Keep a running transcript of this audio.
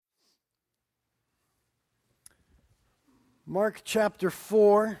Mark chapter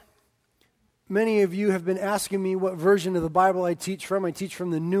 4. Many of you have been asking me what version of the Bible I teach from. I teach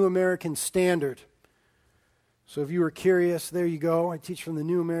from the New American Standard. So if you were curious, there you go. I teach from the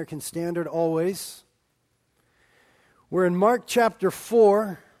New American Standard always. We're in Mark chapter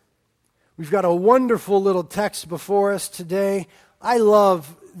 4. We've got a wonderful little text before us today. I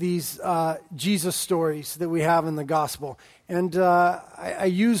love these Jesus stories that we have in the gospel. And I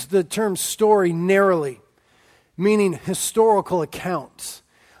use the term story narrowly, meaning historical accounts.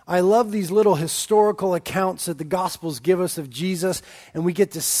 I love these little historical accounts that the Gospels give us of Jesus, and we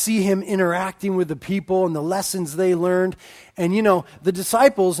get to see him interacting with the people and the lessons they learned. And you know, the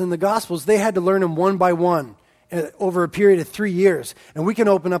disciples in the Gospels, they had to learn them one by one over a period of 3 years. And we can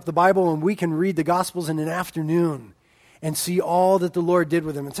open up the Bible and we can read the Gospels in an afternoon and see all that the Lord did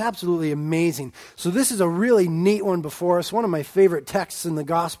with them. It's absolutely amazing. So this is a really neat one before us, one of my favorite texts in the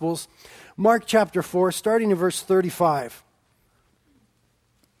Gospels. Mark chapter 4, starting in verse 35.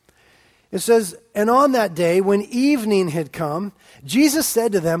 It says, "And on that day, when evening had come, Jesus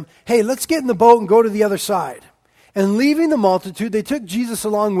said to them, 'Hey, let's get in the boat and go to the other side.' And leaving the multitude, they took Jesus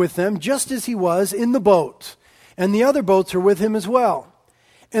along with them, just as he was in the boat. And the other boats were with him as well.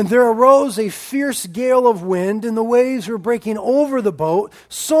 And there arose a fierce gale of wind, and the waves were breaking over the boat,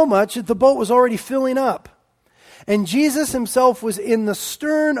 so much that the boat was already filling up. And Jesus himself was in the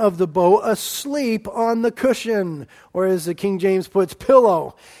stern of the boat, asleep on the cushion," or as the King James puts,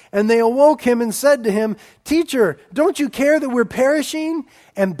 pillow. "And they awoke him and said to him, 'Teacher, don't you care that we're perishing?'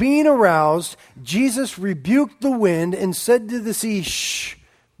 And being aroused, Jesus rebuked the wind and said to the sea, 'Shh,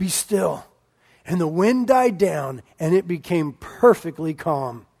 be still.' And the wind died down, and it became perfectly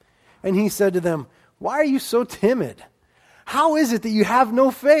calm. And he said to them, 'Why are you so timid? How is it that you have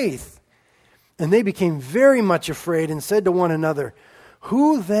no faith?' And they became very much afraid and said to one another,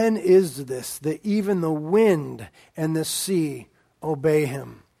 'Who then is this that even the wind and the sea obey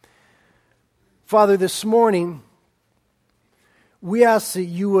him?'" Father, this morning, we ask that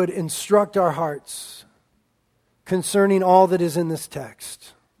you would instruct our hearts concerning all that is in this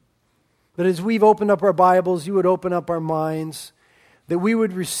text. That as we've opened up our Bibles, you would open up our minds, that we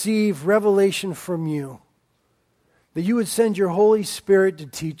would receive revelation from you, that you would send your Holy Spirit to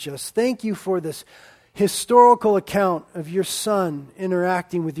teach us. Thank you for this historical account of your Son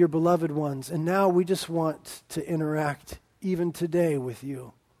interacting with your beloved ones. And now we just want to interact even today with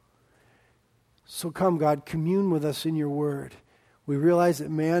you. So come, God, commune with us in your word. We realize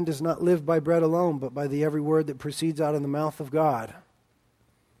that man does not live by bread alone, but by the every word that proceeds out of the mouth of God.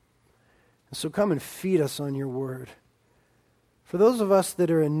 And so come and feed us on your word. For those of us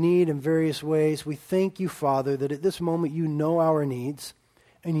that are in need in various ways, we thank you, Father, that at this moment you know our needs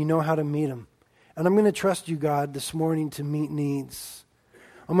and you know how to meet them. And I'm going to trust you, God, this morning to meet needs.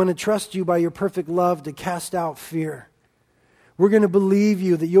 I'm going to trust you by your perfect love to cast out fear. We're going to believe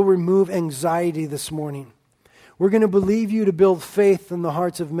you that you'll remove anxiety this morning. We're going to believe you to build faith in the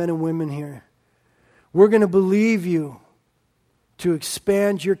hearts of men and women here. We're going to believe you to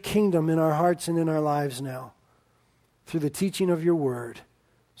expand your kingdom in our hearts and in our lives now, through the teaching of your word.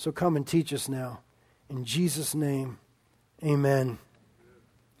 So come and teach us now. In Jesus' name, amen.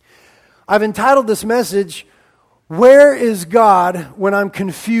 I've entitled this message, "Where is God When I'm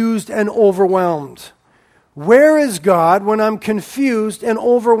Confused and Overwhelmed?" Where is God when I'm confused and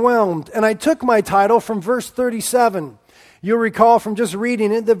overwhelmed? And I took my title from verse 37. You'll recall from just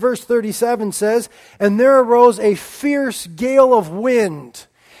reading it that verse 37 says, "And there arose a fierce gale of wind."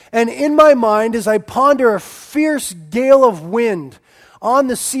 And in my mind, as I ponder a fierce gale of wind on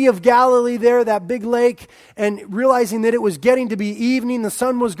the Sea of Galilee there, that big lake, and realizing that it was getting to be evening, the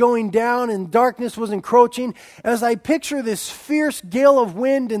sun was going down and darkness was encroaching, as I picture this fierce gale of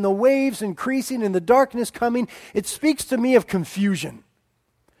wind and the waves increasing and the darkness coming, it speaks to me of confusion.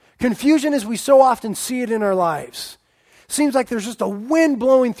 Confusion as we so often see it in our lives. Seems like there's just a wind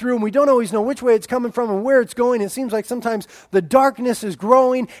blowing through and we don't always know which way it's coming from and where it's going. It seems like sometimes the darkness is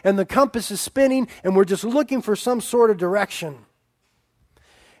growing and the compass is spinning and we're just looking for some sort of direction.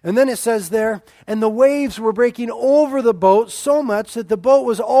 And then it says there, "And the waves were breaking over the boat so much that the boat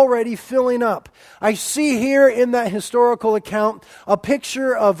was already filling up." I see here in that historical account a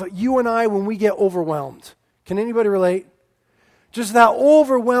picture of you and I when we get overwhelmed. Can anybody relate? Just that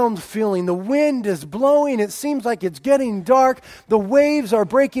overwhelmed feeling. The wind is blowing. It seems like it's getting dark. The waves are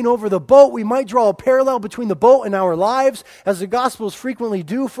breaking over the boat. We might draw a parallel between the boat and our lives, as the Gospels frequently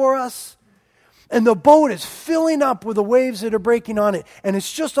do for us. And the boat is filling up with the waves that are breaking on it. And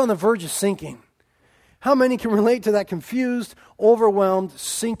it's just on the verge of sinking. How many can relate to that confused, overwhelmed,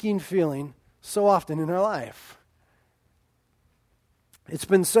 sinking feeling so often in our life? It's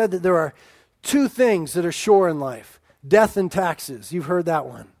been said that there are two things that are sure in life. Death and taxes. You've heard that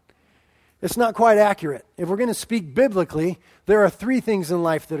one. It's not quite accurate. If we're going to speak biblically, there are three things in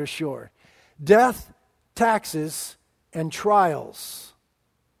life that are sure: death, taxes, and trials.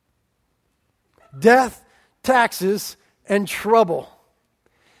 Death, taxes, and trouble.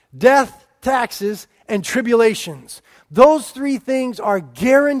 Death, taxes, and tribulations. Those three things are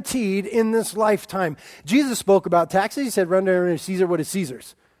guaranteed in this lifetime. Jesus spoke about taxes. He said, render unto Caesar what is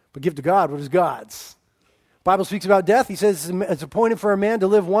Caesar's, but give to God what is God's. The Bible speaks about death. He says it's appointed for a man to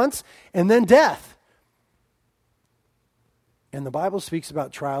live once and then death. And the Bible speaks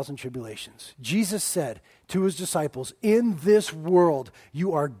about trials and tribulations. Jesus said to his disciples, in this world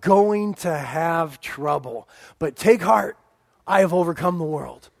you are going to have trouble, but take heart, I have overcome the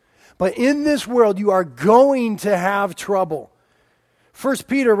world. But in this world you are going to have trouble. 1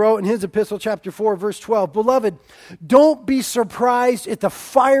 Peter wrote in his epistle, chapter 4, verse 12, Beloved, don't be surprised at the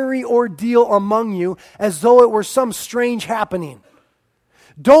fiery ordeal among you as though it were some strange happening.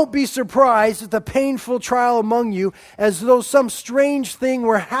 Don't be surprised at the painful trial among you as though some strange thing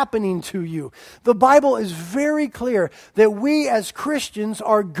were happening to you. The Bible is very clear that we as Christians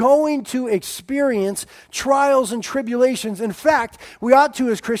are going to experience trials and tribulations. In fact, we ought to,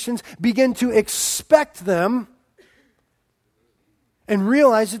 as Christians, begin to expect them and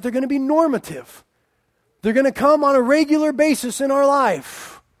realize that they're going to be normative. They're going to come on a regular basis in our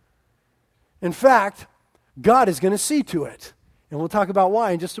life. In fact, God is going to see to it. And we'll talk about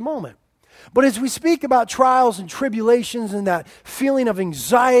why in just a moment. But as we speak about trials and tribulations and that feeling of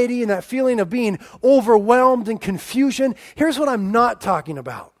anxiety and that feeling of being overwhelmed and confusion, here's what I'm not talking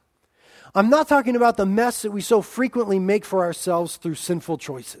about. I'm not talking about the mess that we so frequently make for ourselves through sinful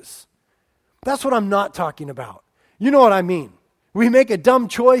choices. That's what I'm not talking about. You know what I mean. We make a dumb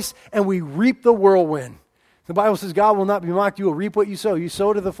choice and we reap the whirlwind. The Bible says God will not be mocked. You will reap what you sow. You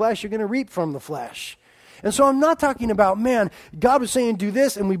sow to the flesh, you're going to reap from the flesh. And so I'm not talking about, man, God was saying do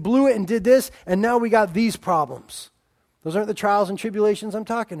this and we blew it and did this and now we got these problems. Those aren't the trials and tribulations I'm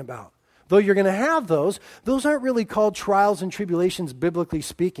talking about. Though you're going to have those aren't really called trials and tribulations biblically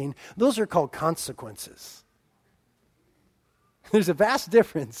speaking. Those are called consequences. There's a vast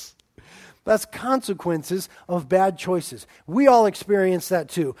difference. That's consequences of bad choices. We all experience that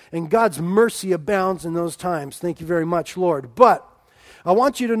too. And God's mercy abounds in those times. Thank you very much, Lord. But I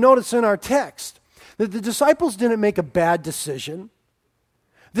want you to notice in our text that the disciples didn't make a bad decision.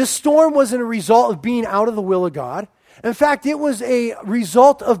 This storm wasn't a result of being out of the will of God. In fact, it was a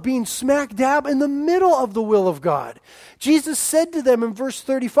result of being smack dab in the middle of the will of God. Jesus said to them in verse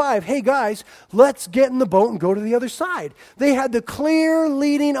 35, hey guys, let's get in the boat and go to the other side. They had the clear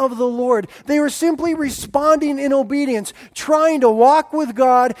leading of the Lord. They were simply responding in obedience, trying to walk with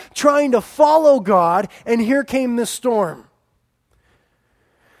God, trying to follow God, and here came this storm.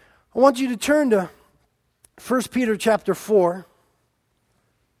 I want you to turn to 1 Peter chapter 4.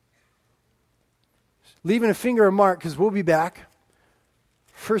 Leaving a finger of mark because we'll be back.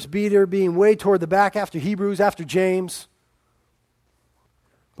 1 Peter being way toward the back after Hebrews, after James.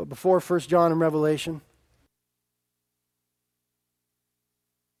 But before 1 John and Revelation.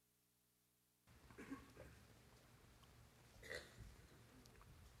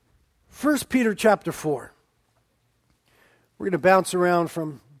 First Peter chapter 4. We're going to bounce around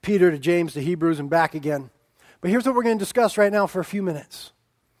from Peter to James to Hebrews and back again. But here's what we're going to discuss right now for a few minutes.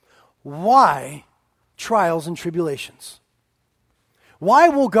 Why trials and tribulations? Why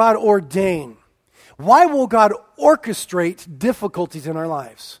will God ordain? Why will God orchestrate difficulties in our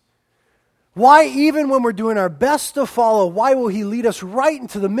lives? Why, even when we're doing our best to follow, why will He lead us right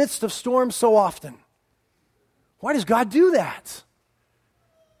into the midst of storms so often? Why does God do that?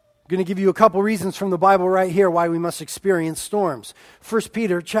 I'm going to give you a couple reasons from the Bible right here why we must experience storms. 1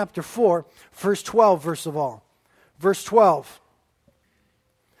 Peter chapter 4, verse 12, first of all. Verse 12.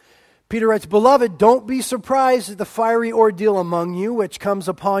 Peter writes, Beloved, don't be surprised at the fiery ordeal among you, which comes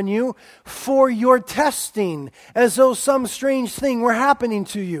upon you for your testing, as though some strange thing were happening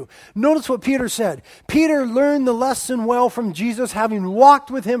to you. Notice what Peter said. Peter learned the lesson well from Jesus, having walked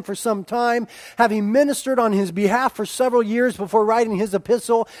with him for some time, having ministered on his behalf for several years before writing his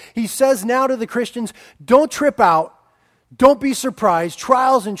epistle. He says now to the Christians, don't trip out, don't be surprised.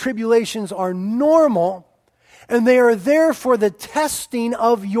 Trials and tribulations are normal, and they are there for the testing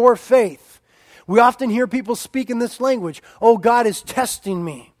of your faith. We often hear people speak in this language. Oh, God is testing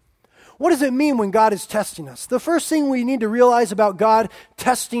me. What does it mean when God is testing us? The first thing we need to realize about God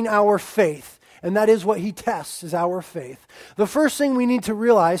testing our faith, and that is what He tests, is our faith. The first thing we need to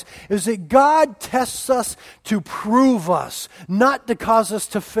realize is that God tests us to prove us, not to cause us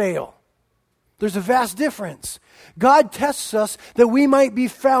to fail. There's a vast difference. God tests us that we might be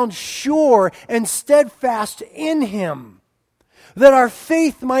found sure and steadfast in Him, that our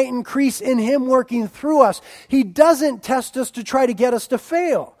faith might increase in Him working through us. He doesn't test us to try to get us to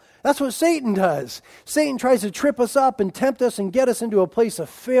fail. That's what Satan does. Satan tries to trip us up and tempt us and get us into a place of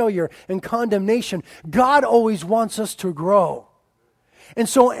failure and condemnation. God always wants us to grow. And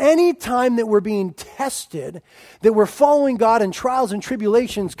so any time that we're being tested, that we're following God and trials and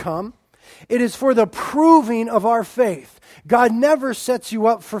tribulations come, it is for the proving of our faith. God never sets you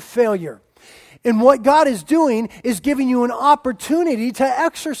up for failure. And what God is doing is giving you an opportunity to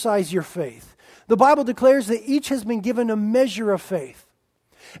exercise your faith. The Bible declares that each has been given a measure of faith.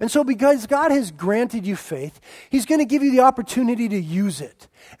 And so because God has granted you faith, He's going to give you the opportunity to use it.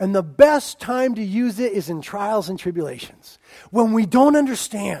 And the best time to use it is in trials and tribulations. When we don't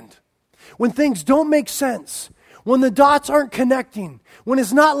understand, when things don't make sense, when the dots aren't connecting, when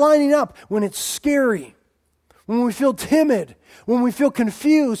it's not lining up, when it's scary, when we feel timid, when we feel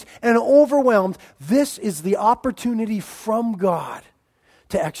confused and overwhelmed, this is the opportunity from God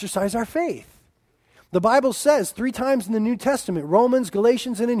to exercise our faith. The Bible says 3 times in the New Testament, Romans,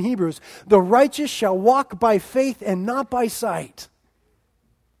 Galatians, and in Hebrews, the righteous shall walk by faith and not by sight.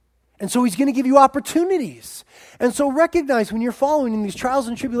 And so He's going to give you opportunities. And so recognize when you're following and these trials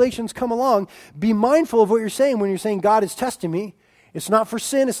and tribulations come along, be mindful of what you're saying when you're saying, God is testing me. It's not for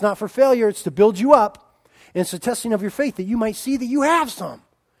sin, it's not for failure, it's to build you up. And it's a testing of your faith that you might see that you have some.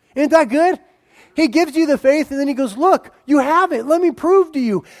 Isn't that good? He gives you the faith and then He goes, look, you have it. Let me prove to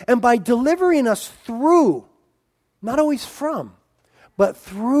you. And by delivering us through, not always from, but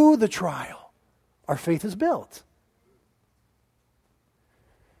through the trial, our faith is built.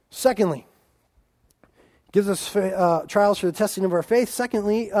 Secondly, gives us trials for the testing of our faith.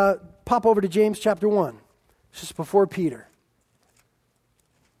 Secondly, pop over to James chapter 1. It's just before Peter.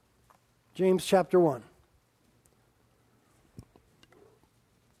 James chapter 1.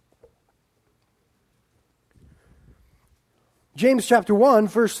 James chapter 1,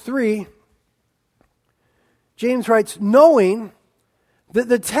 verse 3, James writes, knowing that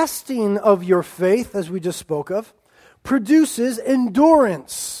the testing of your faith, as we just spoke of, produces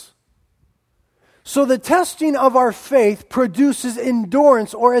endurance. So the testing of our faith produces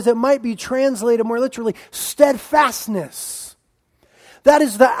endurance, or as it might be translated more literally, steadfastness. That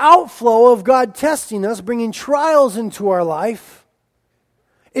is the outflow of God testing us, bringing trials into our life,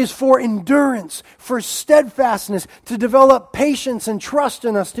 is for endurance, for steadfastness, to develop patience and trust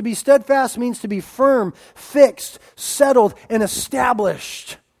in us. To be steadfast means to be firm, fixed, settled, and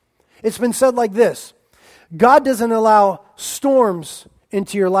established. It's been said like this: God doesn't allow storms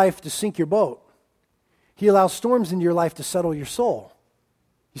into your life to sink your boat. He allows storms into your life to settle your soul.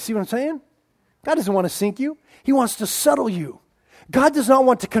 You see what I'm saying? God doesn't want to sink you. He wants to settle you. God does not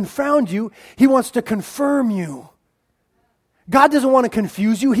want to confound you. He wants to confirm you. God doesn't want to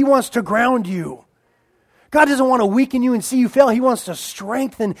confuse you. He wants to ground you. God doesn't want to weaken you and see you fail. He wants to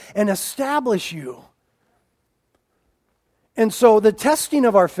strengthen and establish you. And so the testing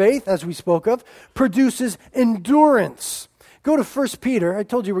of our faith, as we spoke of, produces endurance. Go to 1 Peter. I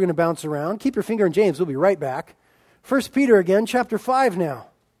told you we're going to bounce around. Keep your finger in James. We'll be right back. 1 Peter again, chapter 5 now.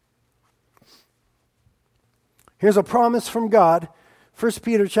 Here's a promise from God. 1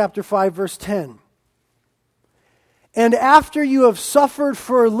 Peter chapter 5, verse 10. And after you have suffered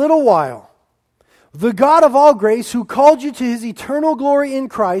for a little while, the God of all grace, who called you to His eternal glory in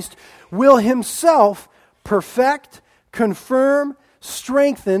Christ, will Himself perfect, confirm,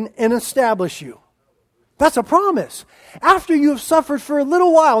 strengthen, and establish you. That's a promise. After you have suffered for a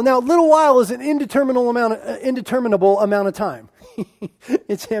little while. Now, little while is an indeterminable amount of time.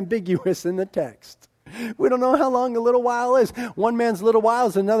 It's ambiguous in the text. We don't know how long a little while is. One man's little while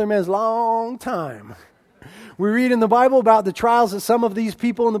is another man's long time. We read in the Bible about the trials that some of these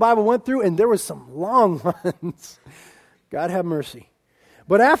people in the Bible went through, and there were some long ones. God have mercy.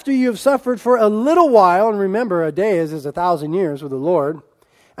 But after you have suffered for a little while, and remember, a day is 1,000 years with the Lord.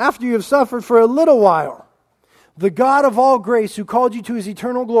 After you have suffered for a little while, the God of all grace, who called you to His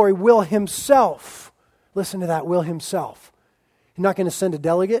eternal glory, will Himself, listen to that, will Himself. He's not going to send a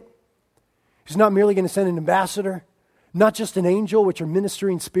delegate. He's not merely going to send an ambassador, not just an angel, which are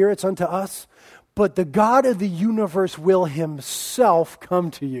ministering spirits unto us, but the God of the universe will Himself come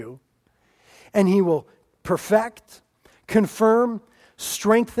to you, and He will perfect, confirm,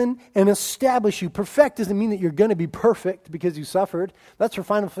 strengthen, and establish you. Perfect doesn't mean that you're going to be perfect because you suffered. That's for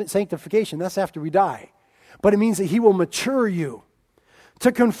final sanctification. That's after we die. But it means that He will mature you.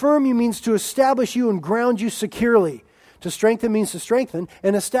 To confirm you means to establish you and ground you securely. To strengthen means to strengthen,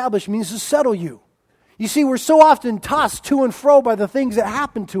 and establish means to settle you. You see, we're so often tossed to and fro by the things that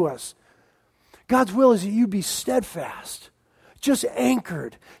happen to us. God's will is that you be steadfast, just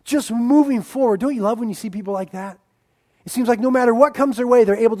anchored, just moving forward. Don't you love when you see people like that? It seems like no matter what comes their way,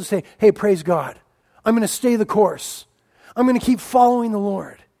 they're able to say, hey, praise God. I'm going to stay the course. I'm going to keep following the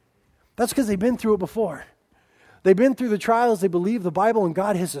Lord. That's because they've been through it before. They've been through the trials. They believe the Bible, and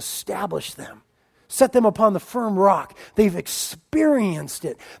God has established them, set them upon the firm rock. They've experienced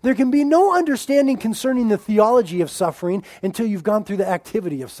it. There can be no understanding concerning the theology of suffering until you've gone through the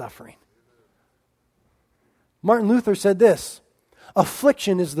activity of suffering. Martin Luther said this,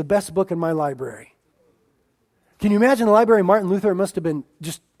 affliction is the best book in my library. Can you imagine the library of Martin Luther? It must have been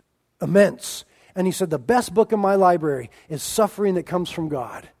just immense. And he said, the best book in my library is suffering that comes from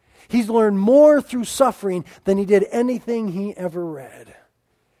God. He's learned more through suffering than he did anything he ever read.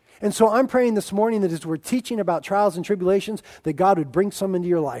 And so I'm praying this morning that as we're teaching about trials and tribulations, that God would bring some into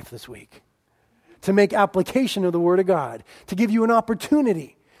your life this week to make application of the Word of God, to give you an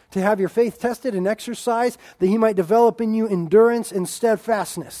opportunity to have your faith tested and exercised, that He might develop in you endurance and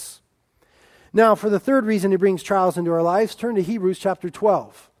steadfastness. Now, for the third reason He brings trials into our lives, turn to Hebrews chapter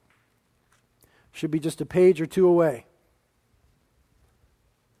 12. Should be just a page or two away.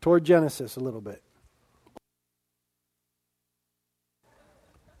 Toward Genesis a little bit.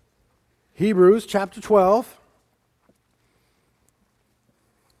 Hebrews chapter 12.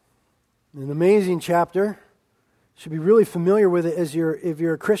 An amazing chapter. Should be really familiar with it if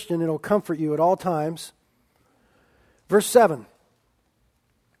you're a Christian. It'll comfort you at all times. Verse 7.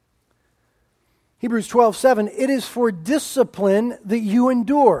 Hebrews 12:7. It is for discipline that you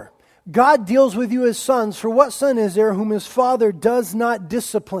endure. God deals with you as sons. For what son is there whom his father does not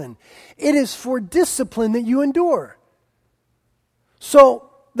discipline? It is for discipline that you endure.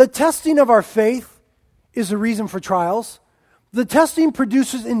 So, the testing of our faith is a reason for trials. The testing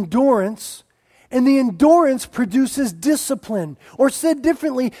produces endurance, and the endurance produces discipline. Or said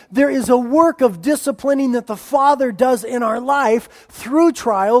differently, there is a work of disciplining that the Father does in our life through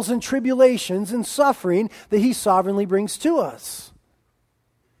trials and tribulations and suffering that He sovereignly brings to us.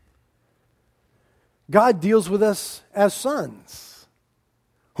 God deals with us as sons.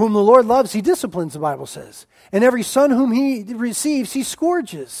 Whom the Lord loves, He disciplines, the Bible says. And every son whom He receives, He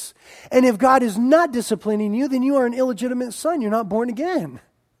scourges. And if God is not disciplining you, then you are an illegitimate son. You're not born again.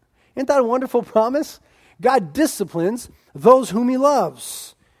 Isn't that a wonderful promise? God disciplines those whom He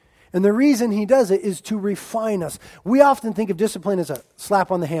loves. And the reason He does it is to refine us. We often think of discipline as a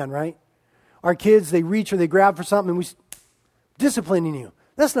slap on the hand, right? Our kids, they reach or they grab for something and disciplining you.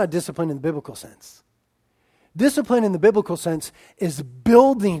 That's not discipline in the biblical sense. Discipline in the biblical sense is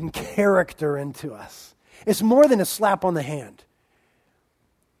building character into us. It's more than a slap on the hand.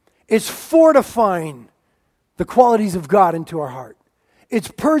 It's fortifying the qualities of God into our heart. It's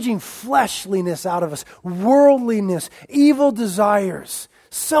purging fleshliness out of us, worldliness, evil desires,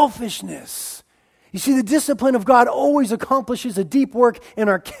 selfishness. You see, the discipline of God always accomplishes a deep work in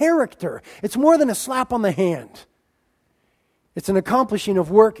our character. It's more than a slap on the hand. It's an accomplishing of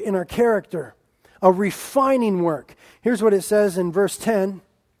work in our character. A refining work. Here's what it says in verse 10.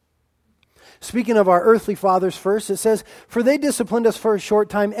 Speaking of our earthly fathers first, it says, for they disciplined us for a short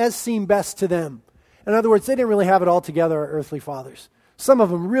time as seemed best to them. In other words, they didn't really have it all together, our earthly fathers. Some of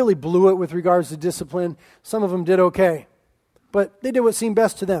them really blew it with regards to discipline. Some of them did okay. But they did what seemed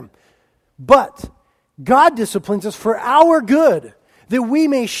best to them. But God disciplines us for our good, that we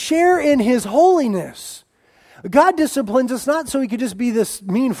may share in His holiness. God disciplines us not so He could just be this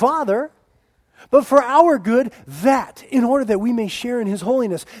mean father, but for our good, that in order that we may share in His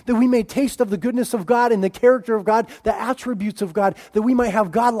holiness, that we may taste of the goodness of God and the character of God, the attributes of God, that we might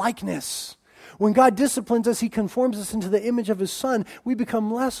have God-likeness. When God disciplines us, He conforms us into the image of His Son. We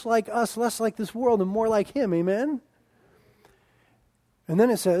become less like us, less like this world, and more like Him. Amen? And then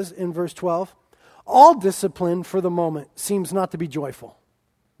it says in verse 12, all discipline for the moment seems not to be joyful.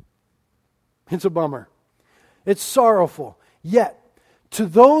 It's a bummer. It's sorrowful. Yet, to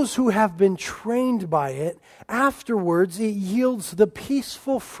those who have been trained by it, afterwards it yields the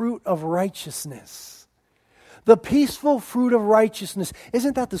peaceful fruit of righteousness. The peaceful fruit of righteousness.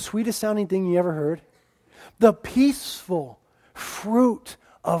 Isn't that the sweetest sounding thing you ever heard? The peaceful fruit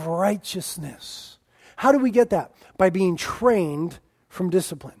of righteousness. How do we get that? By being trained from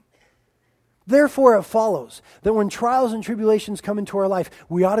discipline. Therefore it follows that when trials and tribulations come into our life,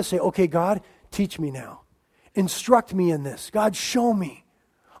 we ought to say, okay, God, teach me now. Instruct me in this. God, show me.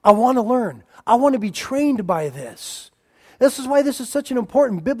 I want to learn. I want to be trained by this. This is why this is such an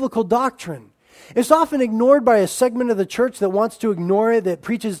important biblical doctrine. It's often ignored by a segment of the church that wants to ignore it, that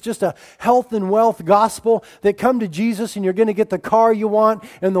preaches just a health and wealth gospel, that come to Jesus and you're going to get the car you want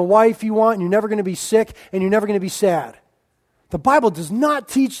and the wife you want and you're never going to be sick and you're never going to be sad. The Bible does not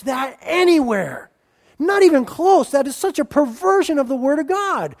teach that anywhere. Not even close. That is such a perversion of the Word of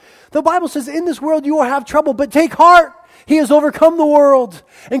God. The Bible says, in this world you will have trouble, but take heart. He has overcome the world.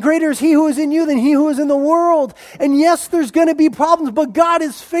 And greater is He who is in you than he who is in the world. And yes, there's going to be problems, but God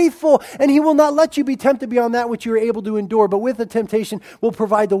is faithful, and He will not let you be tempted beyond that which you are able to endure. But with the temptation will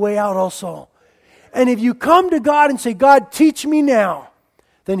provide the way out also. And if you come to God and say, God, teach me now,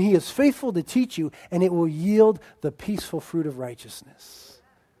 then He is faithful to teach you, and it will yield the peaceful fruit of righteousness.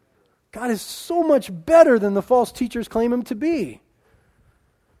 God is so much better than the false teachers claim Him to be.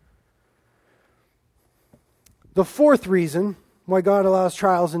 The fourth reason why God allows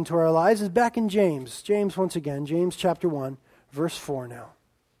trials into our lives is back in James. James, once again, James chapter 1, verse 4 now.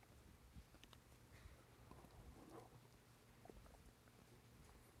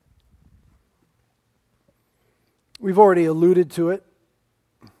 We've already alluded to it,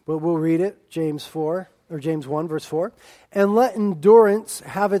 but we'll read it. James 1, verse 4. And let endurance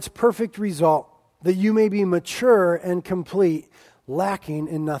have its perfect result, that you may be mature and complete, lacking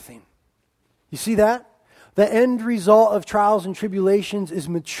in nothing. You see that? The end result of trials and tribulations is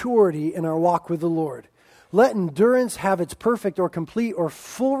maturity in our walk with the Lord. Let endurance have its perfect or complete or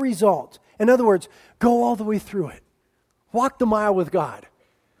full result. In other words, go all the way through it. Walk the mile with God.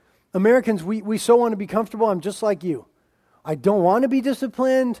 Americans, we so want to be comfortable. I'm just like you. I don't want to be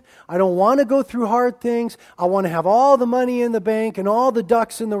disciplined. I don't want to go through hard things. I want to have all the money in the bank and all the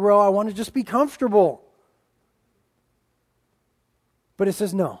ducks in the row. I want to just be comfortable. But it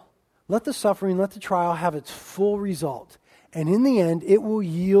says no. Let the suffering, let the trial have its full result. And in the end, it will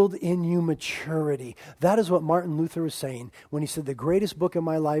yield in you maturity. That is what Martin Luther was saying when he said, the greatest book in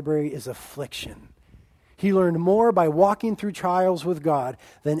my library is affliction. He learned more by walking through trials with God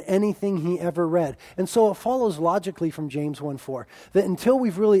than anything he ever read. And so it follows logically from James 1:4 that until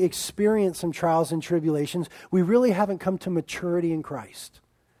we've really experienced some trials and tribulations, we really haven't come to maturity in Christ.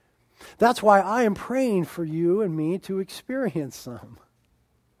 That's why I am praying for you and me to experience some.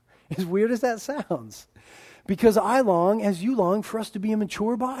 As weird as that sounds. Because I long, as you long, for us to be a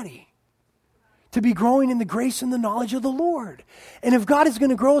mature body. To be growing in the grace and the knowledge of the Lord. And if God is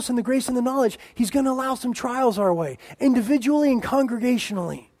going to grow us in the grace and the knowledge, He's going to allow some trials our way. Individually and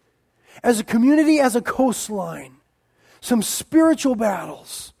congregationally. As a community, as a coastline. Some spiritual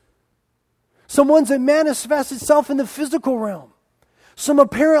battles. Some ones that manifest itself in the physical realm. Some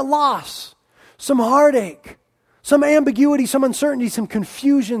apparent loss. Some heartache. Some ambiguity, some uncertainty, some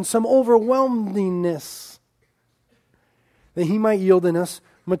confusion, some overwhelmingness, that He might yield in us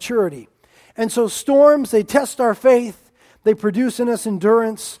maturity. And so storms, they test our faith, they produce in us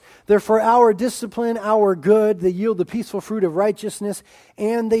endurance, they're for our discipline, our good, they yield the peaceful fruit of righteousness,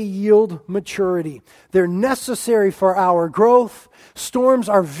 and they yield maturity. They're necessary for our growth. Storms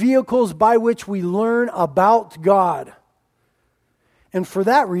are vehicles by which we learn about God. And for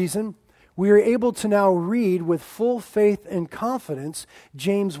that reason, we are able to now read with full faith and confidence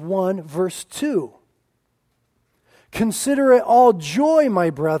James 1, verse 2. Consider it all joy, my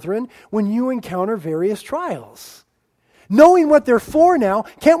brethren, when you encounter various trials. Knowing what they're for now,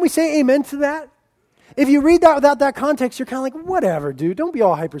 can't we say amen to that? If you read that without that context, you're kind of like, whatever, dude, don't be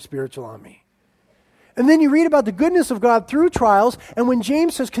all hyper-spiritual on me. And then you read about the goodness of God through trials, and when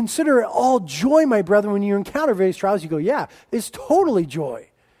James says, consider it all joy, my brethren, when you encounter various trials, you go, yeah, it's totally joy.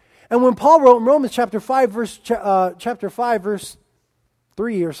 And when Paul wrote in Romans chapter 5, verse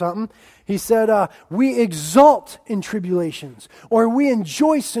 3 or something, he said, we exult in tribulations, or we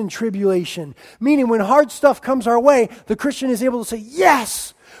rejoice in tribulation. Meaning when hard stuff comes our way, the Christian is able to say,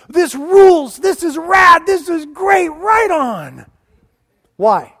 yes, this rules, this is rad, this is great, right on.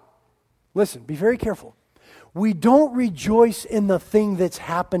 Why? Listen, be very careful. We don't rejoice in the thing that's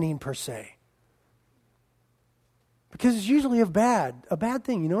happening per se. Because it's usually a bad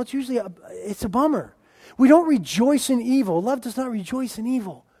thing. You know, it's usually it's a bummer. We don't rejoice in evil. Love does not rejoice in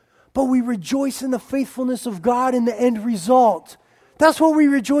evil. But we rejoice in the faithfulness of God in the end result. That's what we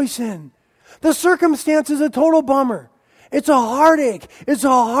rejoice in. The circumstance is a total bummer. It's a heartache. It's a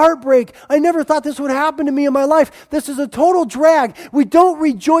heartbreak. I never thought this would happen to me in my life. This is a total drag. We don't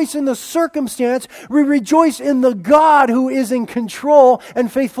rejoice in the circumstance. We rejoice in the God who is in control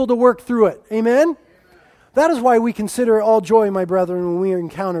and faithful to work through it. Amen? That is why we consider it all joy, my brethren, when we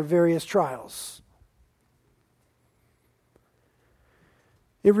encounter various trials.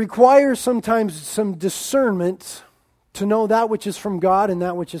 It requires sometimes some discernment to know that which is from God and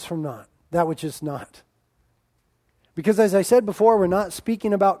that which is not. Because as I said before, we're not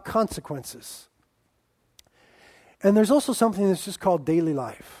speaking about consequences. And there's also something that's just called daily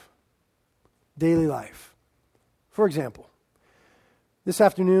life. Daily life. For example, This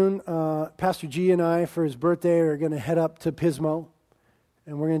afternoon, Pastor G and I, for his birthday, are going to head up to Pismo,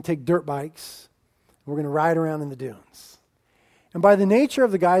 and we're going to take dirt bikes. We're going to ride around in the dunes. And by the nature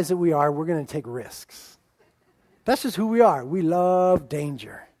of the guys that we are, we're going to take risks. That's just who we are. We love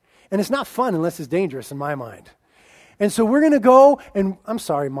danger. And it's not fun unless it's dangerous in my mind. And so we're going to go, and I'm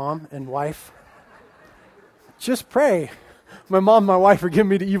sorry, Mom and wife. Just pray. My mom and my wife are giving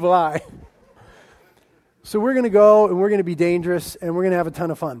me the evil eye. So we're going to go, and we're going to be dangerous, and we're going to have a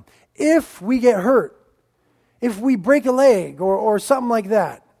ton of fun. If we get hurt, if we break a leg or something like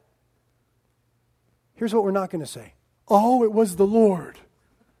that, here's what we're not going to say. Oh, it was the Lord.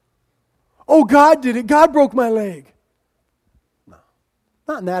 Oh, God did it. God broke my leg. No,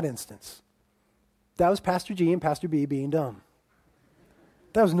 not in that instance. That was Pastor G and Pastor B being dumb.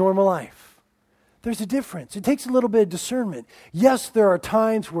 That was normal life. There's a difference. It takes a little bit of discernment. Yes, there are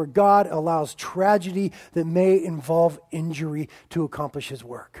times where God allows tragedy that may involve injury to accomplish his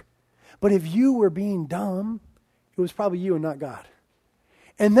work. But if you were being dumb, it was probably you and not God.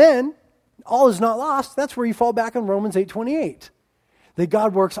 And then, all is not lost. That's where you fall back on Romans 8:28. That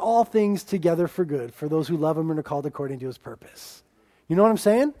God works all things together for good for those who love him and are called according to his purpose. You know what I'm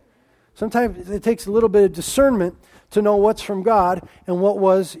saying? Sometimes it takes a little bit of discernment to know what's from God and what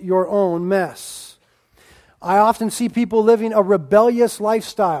was your own mess. I often see people living a rebellious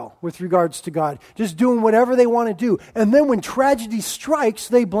lifestyle with regards to God, just doing whatever they want to do. And then when tragedy strikes,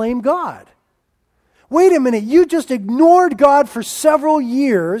 they blame God. Wait a minute, you just ignored God for several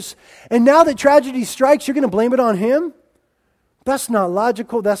years, and now that tragedy strikes, you're going to blame it on him? That's not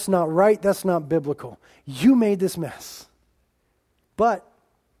logical, that's not right, that's not biblical. You made this mess. But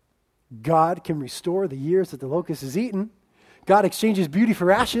God can restore the years that the locust has eaten. God exchanges beauty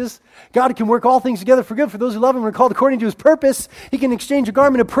for ashes. God can work all things together for good for those who love him and are called according to his purpose. He can exchange a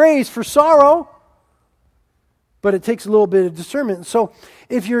garment of praise for sorrow. But it takes a little bit of discernment. So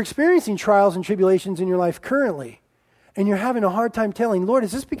if you're experiencing trials and tribulations in your life currently, and you're having a hard time telling, Lord,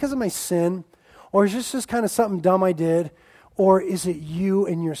 is this because of my sin? Or is this just kind of something dumb I did? Or is it you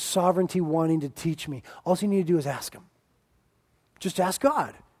and your sovereignty wanting to teach me? All you need to do is ask him. Just ask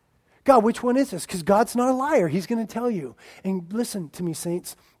God. God, which one is this? Because God's not a liar. He's going to tell you. And listen to me,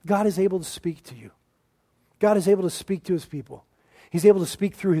 saints. God is able to speak to you. God is able to speak to his people. He's able to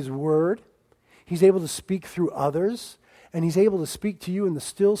speak through his word. He's able to speak through others. And he's able to speak to you in the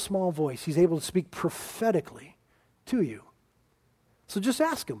still small voice. He's able to speak prophetically to you. So just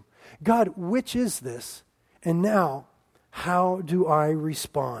ask him, God, which is this? And now, how do I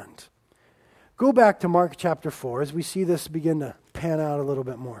respond? Go back to Mark chapter 4 as we see this begin to pan out a little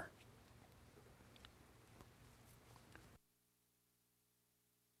bit more.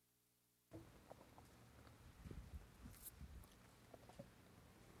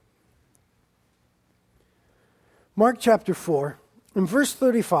 Mark chapter 4, in verse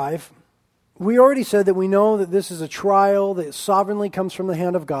 35, we already said that we know that this is a trial that sovereignly comes from the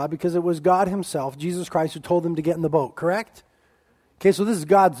hand of God because it was God himself, Jesus Christ, who told them to get in the boat, correct? Okay, so this is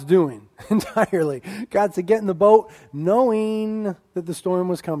God's doing entirely. God said, get in the boat knowing that the storm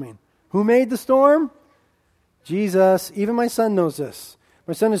was coming. Who made the storm? Jesus. Even my son knows this.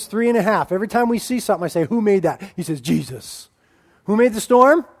 My son is 3.5. Every time we see something, I say, who made that? He says, Jesus. Who made the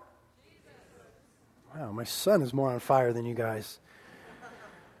storm? Wow, my son is more on fire than you guys.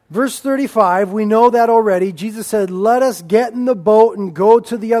 Verse 35, we know that already. Jesus said, let us get in the boat and go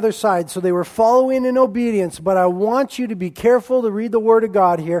to the other side. So they were following in obedience, but I want you to be careful to read the word of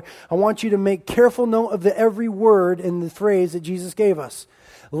God here. I want you to make careful note of every word in the phrase that Jesus gave us.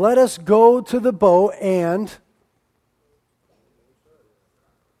 Let us go to the boat and...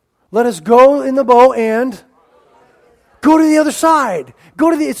 Let us go in the boat and... Go to the other side.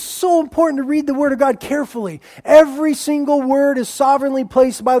 It's so important to read the Word of God carefully. Every single word is sovereignly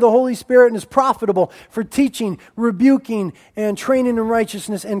placed by the Holy Spirit and is profitable for teaching, rebuking, and training in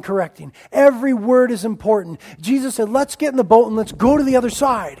righteousness and correcting. Every word is important. Jesus said, let's get in the boat and let's go to the other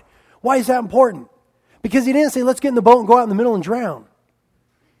side. Why is that important? Because he didn't say, let's get in the boat and go out in the middle and drown.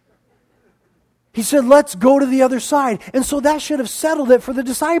 He said, let's go to the other side. And so that should have settled it for the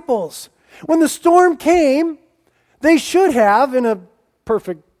disciples. When the storm came, they should have, in a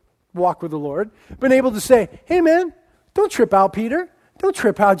perfect walk with the Lord, been able to say, hey man, don't trip out Peter. Don't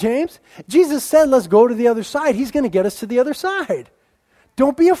trip out James. Jesus said, let's go to the other side. He's going to get us to the other side.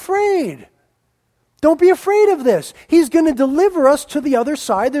 Don't be afraid. Don't be afraid of this. He's going to deliver us to the other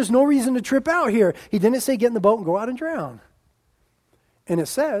side. There's no reason to trip out here. He didn't say get in the boat and go out and drown. And it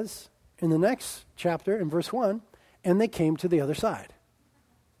says in the next chapter, in verse 1, and they came to the other side.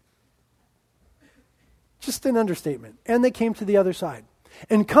 Just an understatement. And they came to the other side.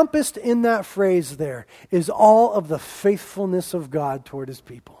 Encompassed in that phrase there is all of the faithfulness of God toward his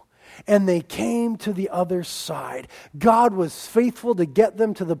people. And they came to the other side. God was faithful to get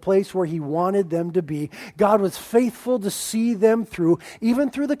them to the place where he wanted them to be. God was faithful to see them through, even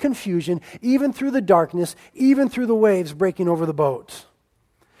through the confusion, even through the darkness, even through the waves breaking over the boat.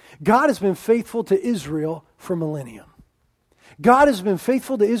 God has been faithful to Israel for millennia. God has been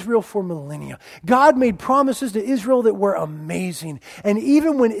faithful to Israel for millennia. God made promises to Israel that were amazing. And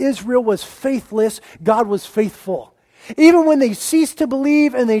even when Israel was faithless, God was faithful. Even when they ceased to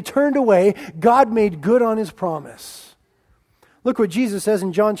believe and they turned away, God made good on his promise. Look what Jesus says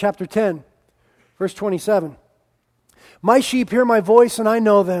in John chapter 10, verse 27. My sheep hear my voice, and I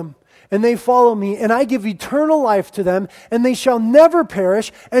know them, and they follow me, and I give eternal life to them, and they shall never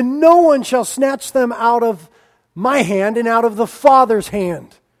perish, and no one shall snatch them out of my hand and out of the Father's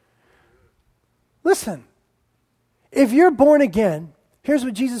hand. Listen, if you're born again, here's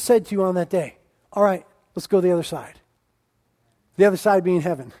what Jesus said to you on that day. All right, let's go to the other side. The other side being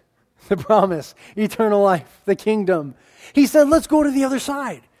heaven, the promise, eternal life, the kingdom. He said, let's go to the other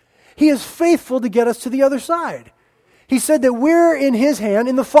side. He is faithful to get us to the other side. He said that we're in his hand,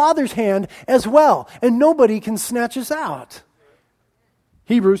 in the Father's hand as well, and nobody can snatch us out.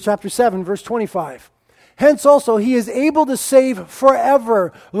 Hebrews chapter 7, verse 25. Hence also he is able to save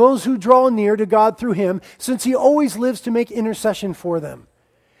forever those who draw near to God through him, since he always lives to make intercession for them.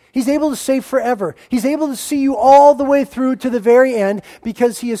 He's able to save forever. He's able to see you all the way through to the very end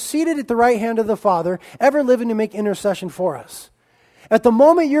because he is seated at the right hand of the Father, ever living to make intercession for us. At the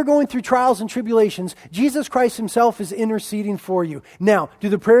moment you're going through trials and tribulations, Jesus Christ himself is interceding for you. Now, do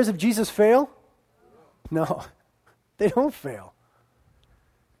the prayers of Jesus fail? No, they don't fail.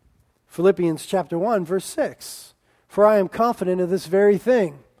 Philippians chapter 1, verse 6. For I am confident of this very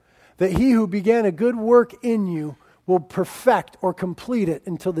thing, that he who began a good work in you will perfect or complete it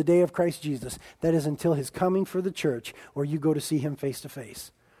until the day of Christ Jesus. That is, until his coming for the church, or you go to see him face to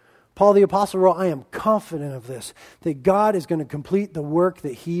face. Paul the Apostle wrote, I am confident of this, that God is going to complete the work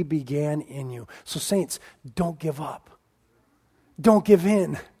that he began in you. So saints, don't give up. Don't give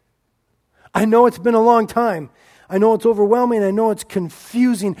in. I know it's been a long time. I know it's overwhelming. I know it's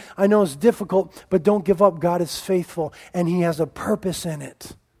confusing. I know it's difficult, but don't give up. God is faithful, and he has a purpose in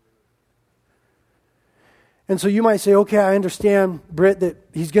it. And so you might say, okay, I understand, Britt, that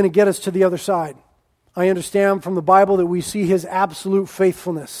he's going to get us to the other side. I understand from the Bible that we see his absolute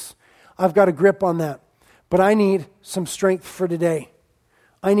faithfulness. I've got a grip on that. But I need some strength for today.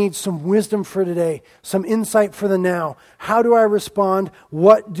 I need some wisdom for today, some insight for the now. How do I respond?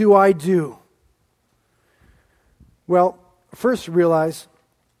 What do I do? Well, first realize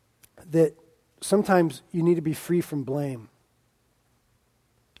that sometimes you need to be free from blame.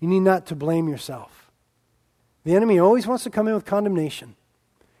 You need not to blame yourself. The enemy always wants to come in with condemnation.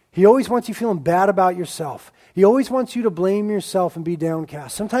 He always wants you feeling bad about yourself. He always wants you to blame yourself and be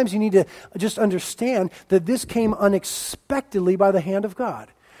downcast. Sometimes you need to just understand that this came unexpectedly by the hand of God.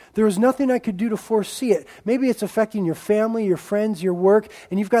 There was nothing I could do to foresee it. Maybe it's affecting your family, your friends, your work,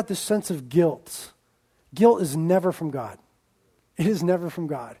 and you've got this sense of guilt. Guilt is never from God. It is never from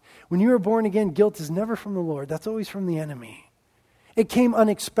God. When you are born again, guilt is never from the Lord. That's always from the enemy. It came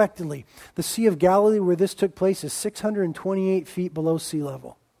unexpectedly. The Sea of Galilee where this took place is 628 feet below sea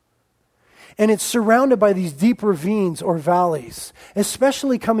level. And it's surrounded by these deep ravines or valleys,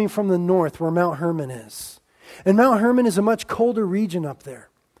 especially coming from the north where Mount Hermon is. And Mount Hermon is a much colder region up there.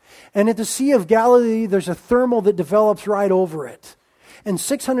 And at the Sea of Galilee, there's a thermal that develops right over it. And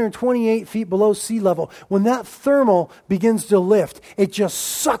 628 feet below sea level, when that thermal begins to lift, it just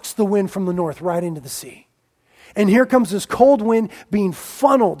sucks the wind from the north right into the sea. And here comes this cold wind being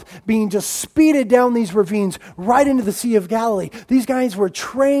funneled, being just speeded down these ravines right into the Sea of Galilee. These guys were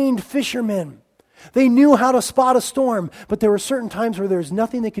trained fishermen. They knew how to spot a storm, but there were certain times where there was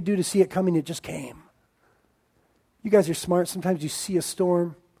nothing they could do to see it coming. It just came. You guys are smart. Sometimes you see a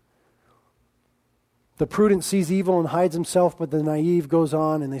storm. The prudent sees evil and hides himself, but the naive goes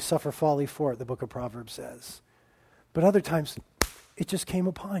on and they suffer folly for it, the book of Proverbs says. But other times, it just came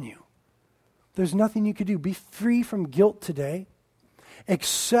upon you. There's nothing you could do. Be free from guilt today.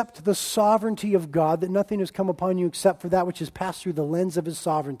 Accept the sovereignty of God, that nothing has come upon you except for that which has passed through the lens of his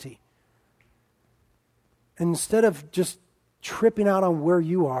sovereignty. And instead of just tripping out on where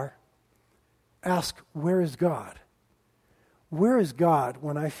you are, ask, where is God? Where is God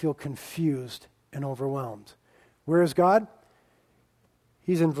when I feel confused and overwhelmed? Where is God?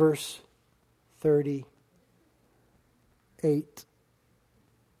 He's in verse 38.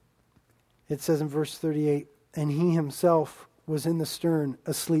 It says in verse 38, and he himself was in the stern,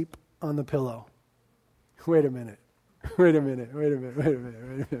 asleep on the pillow. Wait a minute. Wait a minute.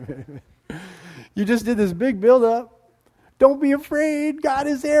 You just did this big build-up. Don't be afraid. God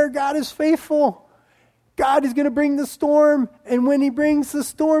is there. God is faithful. God is going to bring the storm. And when he brings the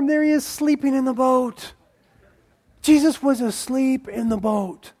storm, there he is sleeping in the boat. Jesus was asleep in the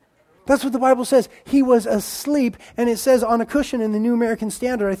boat. That's what the Bible says. He was asleep, and it says on a cushion in the New American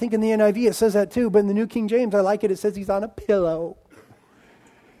Standard. I think in the NIV it says that too, but in the New King James, I like it. It says he's on a pillow.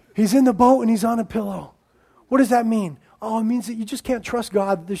 He's in the boat and he's on a pillow. What does that mean? Oh, it means that you just can't trust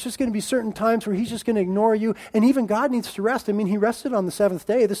God. There's just going to be certain times where he's just going to ignore you, and even God needs to rest. I mean, he rested on the seventh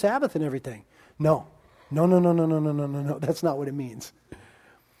day, the Sabbath and everything. No. That's not what it means.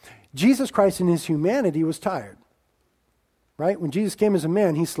 Jesus Christ in his humanity was tired. Right? When Jesus came as a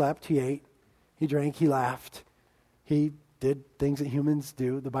man, he slept, he ate, he drank, he laughed. He did things that humans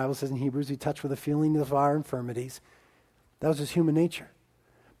do. The Bible says in Hebrews, he touched with a feeling of our infirmities. That was his human nature.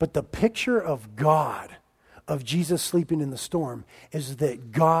 But the picture of God, of Jesus sleeping in the storm, is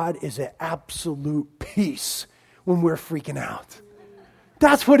that God is at absolute peace when we're freaking out.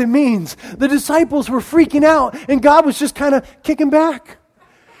 That's what it means. The disciples were freaking out, and God was just kind of kicking back.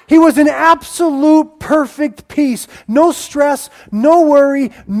 He was in absolute perfect peace. No stress, no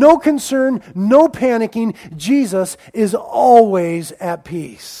worry, no concern, no panicking. Jesus is always at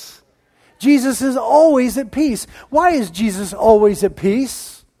peace. Jesus is always at peace. Why is Jesus always at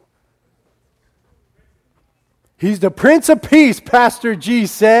peace? He's the Prince of Peace, Pastor G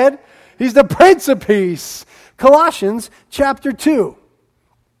said. He's the Prince of Peace. Colossians chapter 2.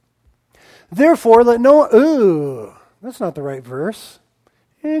 Therefore, let no... that's not the right verse.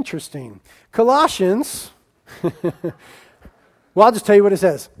 Interesting. Colossians, well, I'll just tell you what it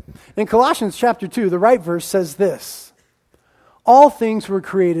says. In Colossians chapter 2, the right verse says this: all things were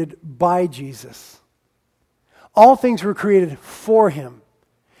created by Jesus. All things were created for him.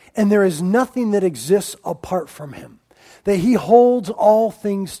 And there is nothing that exists apart from him. That he holds all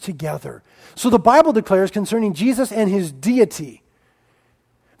things together. So the Bible declares concerning Jesus and his deity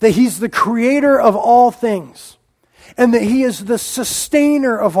that he's the creator of all things. And that he is the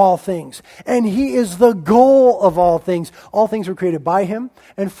sustainer of all things. And he is the goal of all things. All things were created by him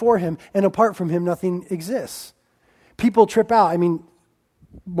and for him. And apart from him, nothing exists. People trip out. I mean,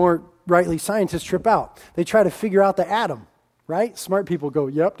 more rightly, scientists trip out. They try to figure out the atom, right? Smart people go,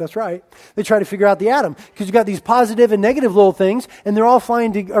 yep, that's right. They try to figure out the atom. Because you've got these positive and negative little things. And they're all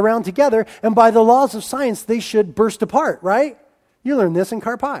flying around together. And by the laws of science, they should burst apart, right? You learned this in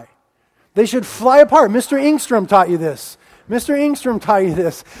Carpi. They should fly apart. Mr. Engstrom taught you this.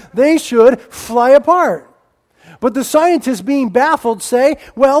 They should fly apart. But the scientists, being baffled, say,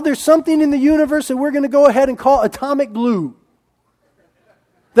 well, there's something in the universe that we're going to go ahead and call atomic glue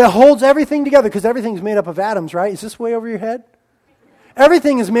that holds everything together, because everything's made up of atoms, right? Is this way over your head?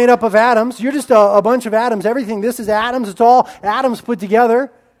 Everything is made up of atoms. You're just a bunch of atoms. Everything, this is atoms. It's all atoms put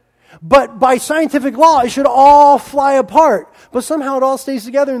together. But by scientific law, it should all fly apart. But somehow it all stays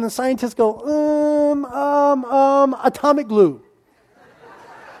together, and the scientists go, atomic glue.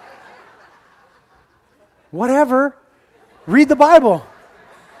 Whatever. Read the Bible.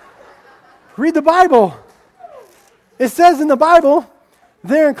 It says in the Bible,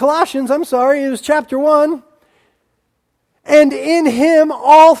 there in Colossians, it was chapter 1, and in him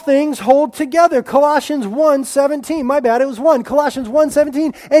all things hold together. Colossians 1:17. My bad, it was 1. Colossians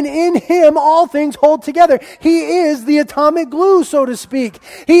 1:17. And in him all things hold together. He is the atomic glue, so to speak.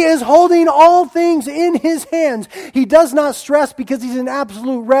 He is holding all things in his hands. He does not stress because he's in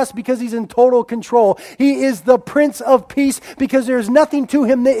absolute rest, because he's in total control. He is the Prince of Peace because there's nothing to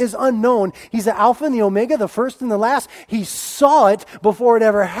him that is unknown. He's the Alpha and the Omega, the first and the last. He saw it before it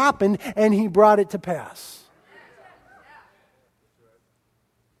ever happened, and he brought it to pass.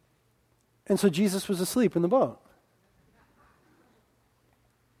 And so Jesus was asleep in the boat.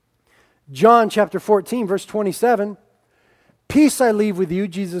 John chapter 14, verse 27. Peace I leave with you,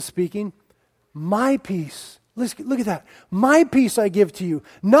 Jesus speaking. My peace. Look at that. My peace I give to you.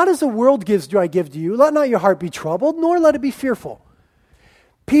 Not as the world gives do I give to you. Let not your heart be troubled, nor let it be fearful.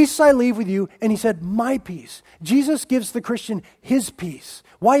 Peace I leave with you. And he said, my peace. Jesus gives the Christian his peace.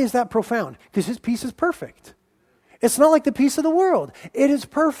 Why is that profound? Because his peace is perfect. It's not like the peace of the world. It is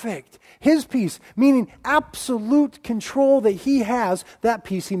perfect. His peace, meaning absolute control that he has, that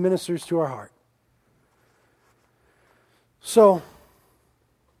peace he ministers to our heart. So,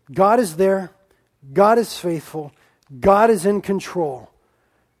 God is there. God is faithful. God is in control.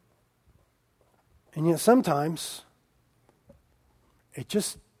 And yet sometimes, it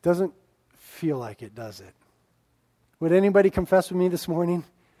just doesn't feel like it, does it? Would anybody confess with me this morning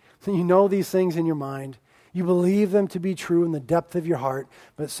that you know these things in your mind? You believe them to be true in the depth of your heart,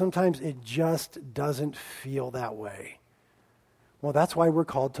 but sometimes it just doesn't feel that way. Well, that's why we're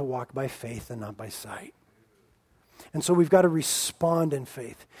called to walk by faith and not by sight. And so we've got to respond in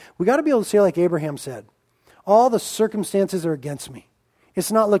faith. We've got to be able to say like Abraham said, all the circumstances are against me.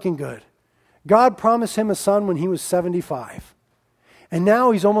 It's not looking good. God promised him a son when he was 75. And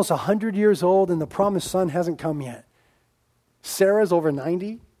now he's almost 100 years old and the promised son hasn't come yet. Sarah's over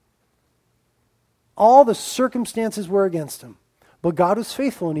 90. All the circumstances were against him. But God was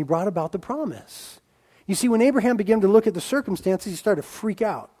faithful and he brought about the promise. You see, when Abraham began to look at the circumstances, he started to freak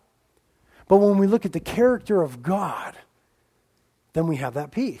out. But when we look at the character of God, then we have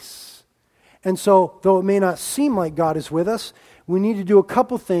that peace. And so, though it may not seem like God is with us, we need to do a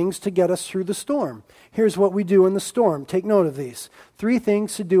couple things to get us through the storm. Here's what we do in the storm. Take note of these. 3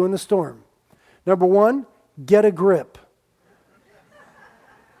 things to do in the storm. Number 1, get a grip.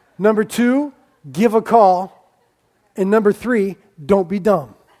 Number 2, give a call. And number 3, don't be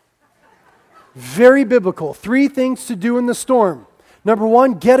dumb. Very biblical. 3 things to do in the storm. Number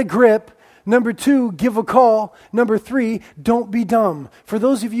 1, get a grip. Number 2, give a call. Number 3, don't be dumb. For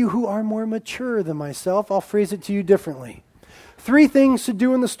those of you who are more mature than myself, I'll phrase it to you differently. 3 things to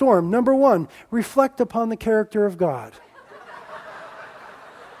do in the storm. Number 1, reflect upon the character of God.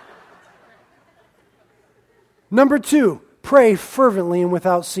 Number 2, pray fervently and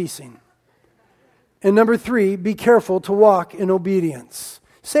without ceasing. And number 3, be careful to walk in obedience.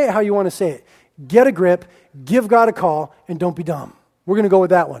 Say it how you want to say it. Get a grip, give God a call, and don't be dumb. We're going to go with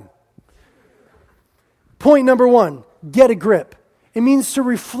that one. Point number 1, get a grip. It means to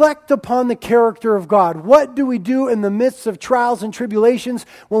reflect upon the character of God. What do we do in the midst of trials and tribulations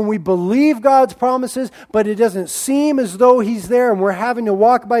when we believe God's promises, but it doesn't seem as though He's there and we're having to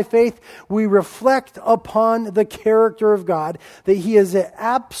walk by faith? We reflect upon the character of God, that He is at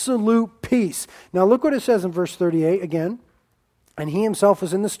absolute peace. Now look what it says in verse 38 again. And he himself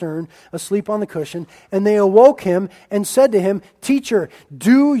was in the stern, asleep on the cushion, and they awoke him and said to him, Teacher,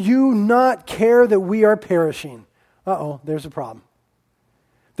 do you not care that we are perishing? There's a problem.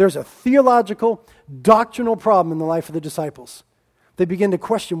 There's a theological, doctrinal problem in the life of the disciples. They begin to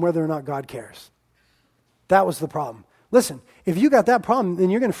question whether or not God cares. That was the problem. Listen, if you got that problem, then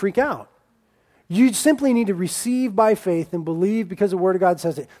you're going to freak out. You simply need to receive by faith and believe, because the Word of God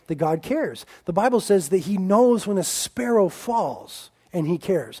says it, that God cares. The Bible says that He knows when a sparrow falls, and He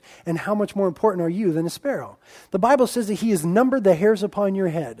cares. And how much more important are you than a sparrow? The Bible says that He has numbered the hairs upon your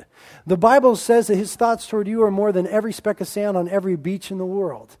head. The Bible says that His thoughts toward you are more than every speck of sand on every beach in the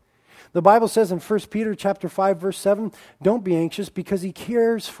world. The Bible says in 1 Peter chapter 5, verse 7, don't be anxious because He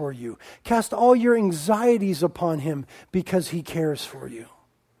cares for you. Cast all your anxieties upon Him because He cares for you.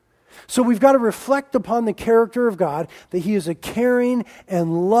 So we've got to reflect upon the character of God, that He is a caring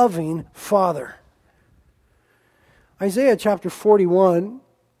and loving Father. Isaiah chapter 41,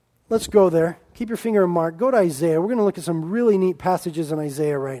 let's go there. Keep your finger on Mark. Go to Isaiah. We're going to look at some really neat passages in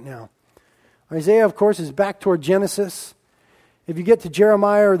Isaiah right now. Isaiah, of course, is back toward Genesis. If you get to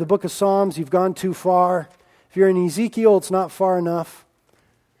Jeremiah or the book of Psalms, you've gone too far. If you're in Ezekiel, it's not far enough.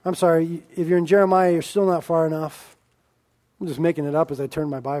 I'm sorry, if you're in Jeremiah, you're still not far enough. I'm just making it up as I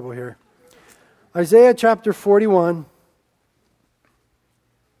turn my Bible here. Isaiah chapter 41.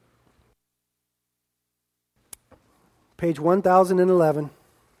 Page 1011.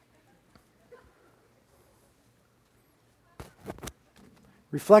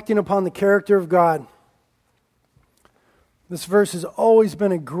 Reflecting upon the character of God. This verse has always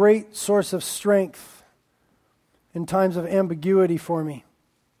been a great source of strength in times of ambiguity for me.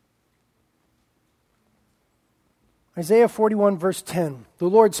 Isaiah 41, verse 10, the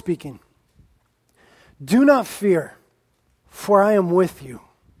Lord speaking. Do not fear, for I am with you.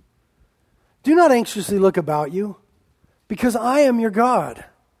 Do not anxiously look about you, because I am your God.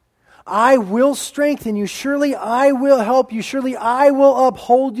 I will strengthen you. Surely I will help you. Surely I will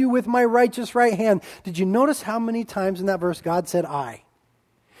uphold you with my righteous right hand. Did you notice how many times in that verse God said I?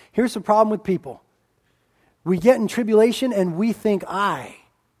 Here's the problem with people. We get in tribulation and we think I.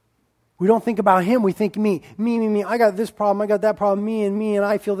 We don't think about Him, we think me. Me. I got this problem, I got that problem, me, and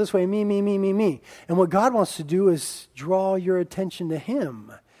I feel this way, me. And what God wants to do is draw your attention to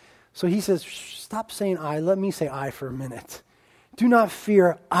Him. So He says, stop saying I, let me say I for a minute. Do not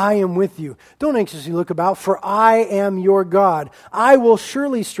fear, I am with you. Don't anxiously look about, for I am your God. I will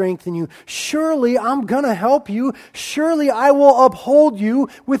surely strengthen you. Surely I'm going to help you. Surely I will uphold you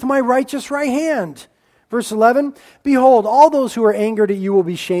with my righteous right hand. Verse 11, behold, all those who are angered at you will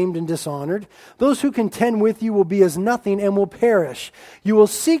be shamed and dishonored. Those who contend with you will be as nothing and will perish. You will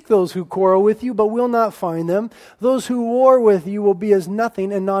seek those who quarrel with you, but will not find them. Those who war with you will be as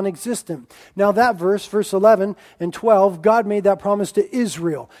nothing and non-existent. Now that verse 11 and 12, God made that promise to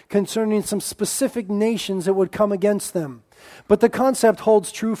Israel concerning some specific nations that would come against them. But the concept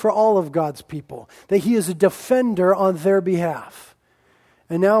holds true for all of God's people, that He is a defender on their behalf.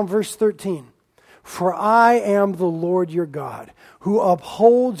 And now in verse 13, for I am the Lord your God, who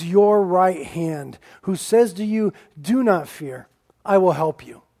upholds your right hand, who says to you, do not fear, I will help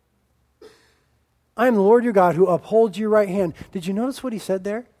you. I am the Lord your God, who upholds your right hand. Did you notice what he said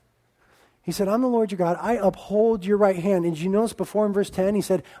there? He said, I'm the Lord your God, I uphold your right hand. And did you notice before in verse 10, he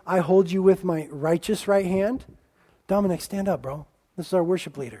said, I hold you with my righteous right hand? Dominic, stand up, bro. This is our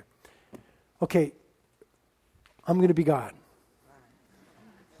worship leader. Okay, I'm going to be God.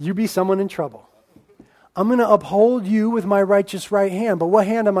 You be someone in trouble. I'm going to uphold you with my righteous right hand. But what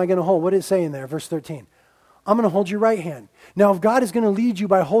hand am I going to hold? What is it saying there? Verse 13. I'm going to hold your right hand. Now, if God is going to lead you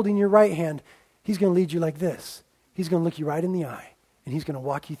by holding your right hand, He's going to lead you like this. He's going to look you right in the eye, and He's going to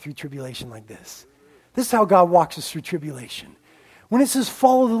walk you through tribulation like this. This is how God walks us through tribulation. When it says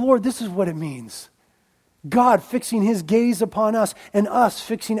follow the Lord, this is what it means. God fixing His gaze upon us and us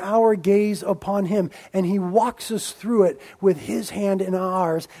fixing our gaze upon Him. And He walks us through it with His hand in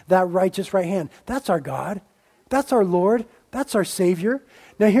ours, that righteous right hand. That's our God. That's our Lord. That's our Savior.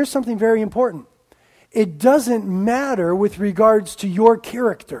 Now here's something very important. It doesn't matter with regards to your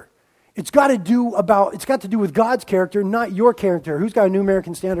character. It's got to do with God's character, not your character. Who's got a New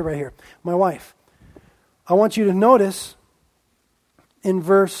American Standard right here? My wife. I want you to notice in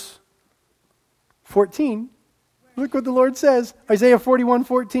verse 14, look what the Lord says. Isaiah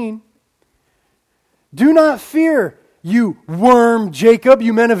 41:14. Do not fear, you worm Jacob,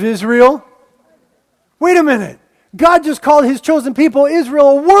 you men of Israel. Wait a minute. God just called His chosen people,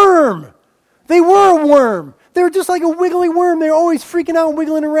 Israel, a worm. They were a worm. They were just like a wiggly worm. They were always freaking out and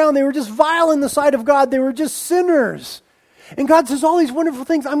wiggling around. They were just vile in the sight of God. They were just sinners. And God says all these wonderful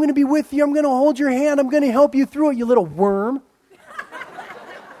things. I'm going to be with you. I'm going to hold your hand. I'm going to help you through it, you little worm.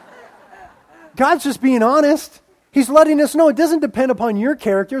 God's just being honest. He's letting us know it doesn't depend upon your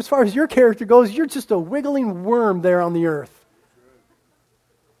character. As far as your character goes, you're just a wiggling worm there on the earth.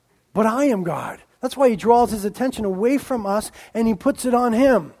 But I am God. That's why He draws His attention away from us and He puts it on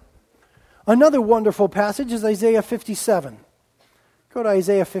Him. Another wonderful passage is Isaiah 57. Go to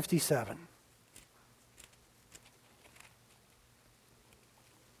Isaiah 57.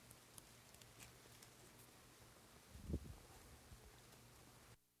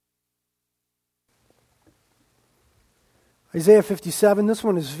 Isaiah 57, this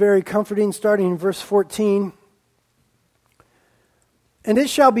one is very comforting, starting in verse 14. And it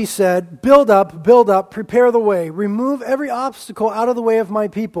shall be said, build up, prepare the way, remove every obstacle out of the way of my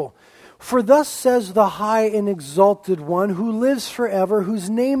people. For thus says the high and exalted one, who lives forever, whose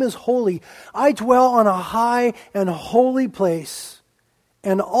name is holy. I dwell on a high and holy place,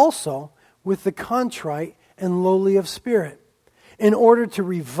 and also with the contrite and lowly of spirit, in order to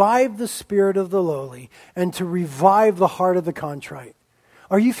revive the spirit of the lowly and to revive the heart of the contrite.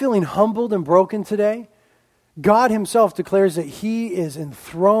 Are you feeling humbled and broken today? God Himself declares that He is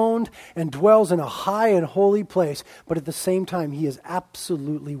enthroned and dwells in a high and holy place, but at the same time, He is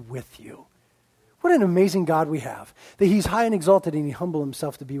absolutely with you. What an amazing God we have, that He's high and exalted and He humbled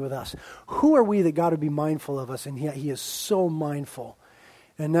Himself to be with us. Who are we that God would be mindful of us, and yet He is so mindful?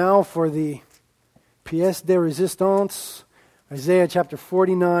 And now for the pièce de résistance, Isaiah chapter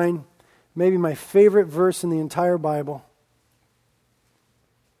 49, maybe my favorite verse in the entire Bible.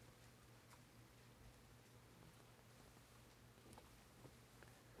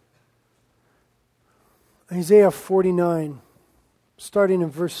 Isaiah 49, starting in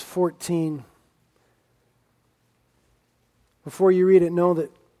verse 14. Before you read it, know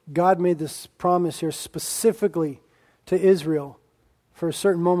that God made this promise here specifically to Israel for a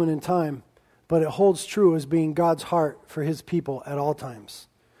certain moment in time, but it holds true as being God's heart for His people at all times.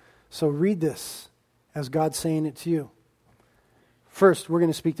 So read this as God's saying it to you. First, we're going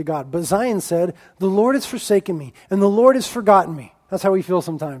to speak to God. But Zion said, the Lord has forsaken me, and the Lord has forgotten me. That's how we feel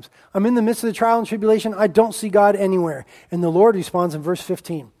sometimes. I'm in the midst of the trial and tribulation. I don't see God anywhere. And the Lord responds in verse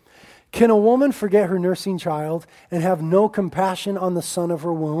 15. Can a woman forget her nursing child and have no compassion on the son of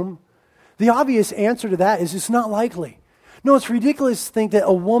her womb? The obvious answer to that is it's not likely. No, it's ridiculous to think that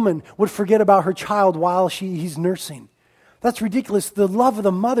a woman would forget about her child while he's nursing. That's ridiculous. The love of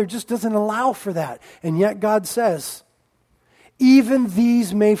the mother just doesn't allow for that. And yet God says, even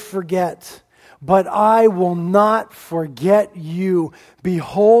these may forget, But I will not forget you.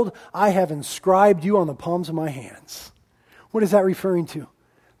 Behold, I have inscribed you on the palms of my hands. What is that referring to?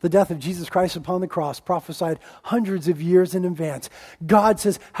 The death of Jesus Christ upon the cross, prophesied hundreds of years in advance. God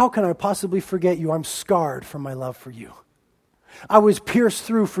says, how can I possibly forget you? I'm scarred from my love for you. I was pierced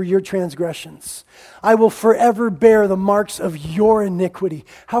through for your transgressions. I will forever bear the marks of your iniquity.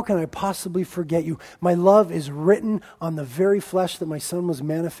 How can I possibly forget you? My love is written on the very flesh that my Son was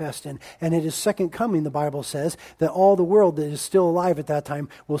manifest in. And at his second coming, the Bible says, that all the world that is still alive at that time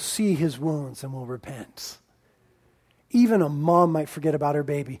will see his wounds and will repent. Even a mom might forget about her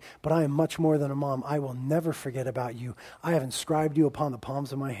baby, but I am much more than a mom. I will never forget about you. I have inscribed you upon the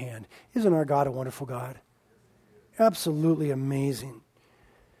palms of my hand. Isn't our God a wonderful God? Absolutely amazing.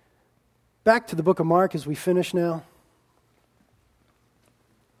 Back to the book of Mark as we finish now.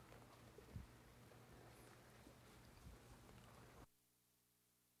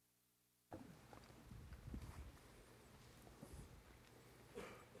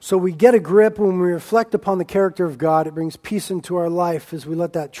 So we get a grip when we reflect upon the character of God. It brings peace into our life as we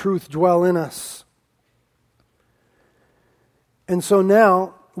let that truth dwell in us. And so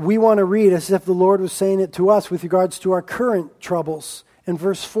now we want to read as if the Lord was saying it to us with regards to our current troubles in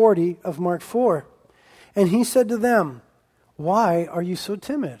verse 40 of Mark 4. And he said to them, why are you so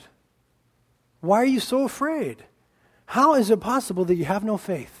timid? Why are you so afraid? How is it possible that you have no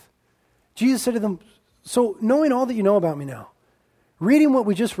faith? Jesus said to them, so knowing all that you know about me now, reading what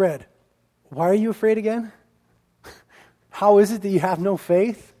we just read, why are you afraid again? How is it that you have no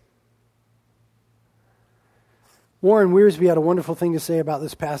faith? Warren Wiersbe had a wonderful thing to say about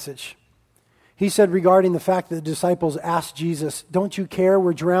this passage. He said regarding the fact that the disciples asked Jesus, don't you care?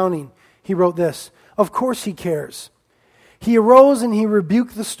 We're drowning. He wrote this, of course he cares. He arose and he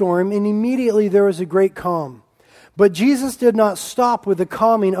rebuked the storm, and immediately there was a great calm. But Jesus did not stop with the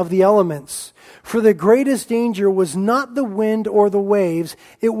calming of the elements. For the greatest danger was not the wind or the waves,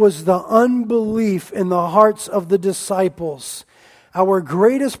 it was the unbelief in the hearts of the disciples. Our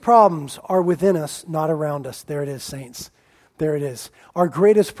greatest problems are within us, not around us. There it is, saints. There it is. Our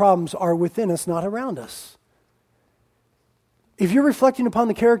greatest problems are within us, not around us. If you're reflecting upon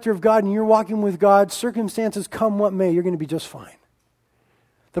the character of God and you're walking with God, circumstances come what may, you're going to be just fine.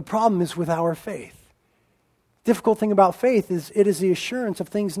 The problem is with our faith. Difficult thing about faith is it is the assurance of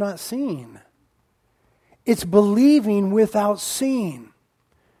things not seen. It's believing without seeing.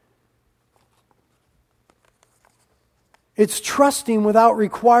 It's trusting without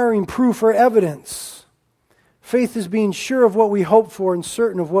requiring proof or evidence. Faith is being sure of what we hope for and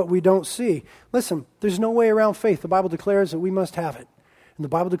certain of what we don't see. Listen, there's no way around faith. The Bible declares that we must have it. And the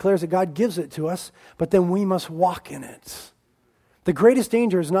Bible declares that God gives it to us, but then we must walk in it. The greatest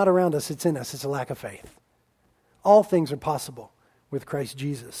danger is not around us, it's in us. It's a lack of faith. All things are possible with Christ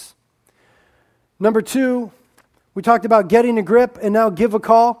Jesus. Number 2, we talked about getting a grip and now give a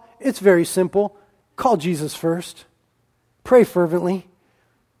call. It's very simple. Call Jesus first. Pray fervently.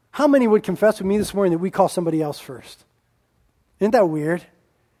 How many would confess with me this morning that we call somebody else first? Isn't that weird?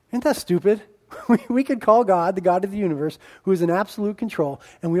 Isn't that stupid? We could call God, the God of the universe, who is in absolute control,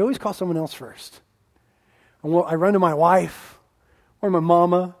 and we always call someone else first. And I run to my wife, or my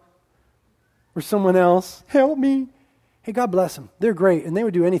mama, or someone else. Help me. Hey, God bless them. They're great, and they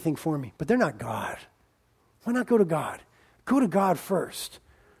would do anything for me, but they're not God. Why not go to God? Go to God first.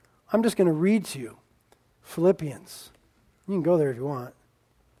 I'm just going to read to you Philippians. You can go there if you want,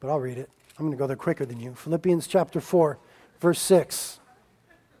 but I'll read it. I'm going to go there quicker than you. Philippians chapter 4, verse 6.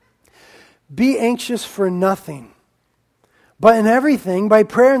 Be anxious for nothing, but in everything, by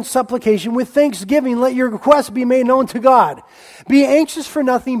prayer and supplication, with thanksgiving, let your requests be made known to God. Be anxious for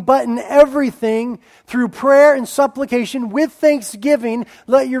nothing, but in everything, through prayer and supplication, with thanksgiving,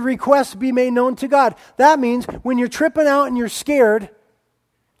 let your requests be made known to God. That means when you're tripping out and you're scared,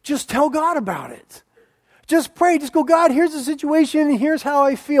 just tell God about it. Just pray. Just go, God, here's the situation and here's how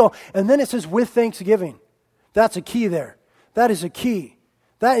I feel. And then it says with thanksgiving. That's a key there. That is a key.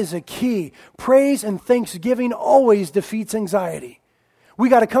 That is a key. Praise and thanksgiving always defeats anxiety. We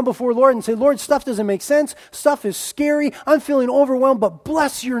got to come before Lord and say, Lord, stuff doesn't make sense. Stuff is scary. I'm feeling overwhelmed, but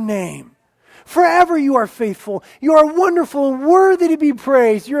bless your name. Forever you are faithful. You are wonderful and worthy to be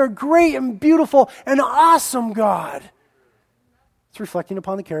praised. You're a great and beautiful and awesome God. It's reflecting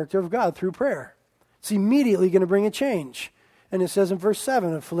upon the character of God through prayer. It's immediately going to bring a change. And it says in verse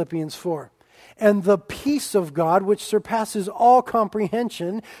 7 of Philippians 4, and the peace of God, which surpasses all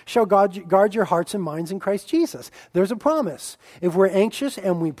comprehension, shall guard your hearts and minds in Christ Jesus. There's a promise. If we're anxious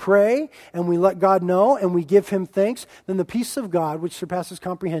and we pray and we let God know and we give him thanks, then the peace of God, which surpasses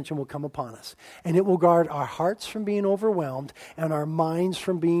comprehension, will come upon us. And it will guard our hearts from being overwhelmed and our minds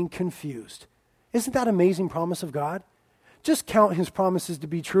from being confused. Isn't that an amazing promise of God? Just count his promises to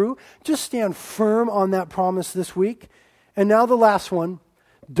be true. Just stand firm on that promise this week. And now the last one,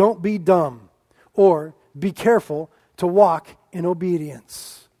 don't be dumb, or be careful to walk in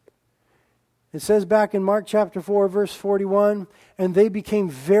obedience. It says back in Mark chapter 4, verse 41, and they became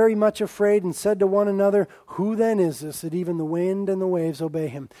very much afraid and said to one another, who then is this that even the wind and the waves obey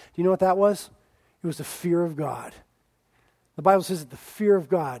him? Do you know what that was? It was the fear of God. The Bible says that the fear of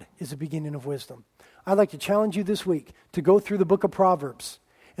God is the beginning of wisdom. I'd like to challenge you this week to go through the book of Proverbs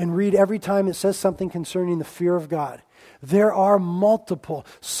and read every time it says something concerning the fear of God. There are multiple,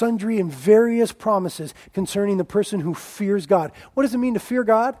 sundry, and various promises concerning the person who fears God. What does it mean to fear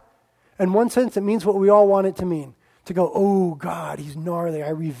God? In one sense, it means what we all want it to mean. To go, oh God, he's gnarly. I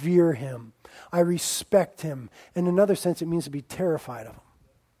revere him. I respect him. In another sense, it means to be terrified of him.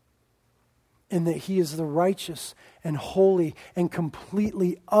 And that he is the righteous and holy and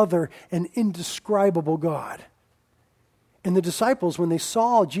completely other and indescribable God. And the disciples, when they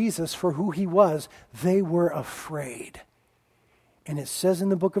saw Jesus for who he was, they were afraid. And it says in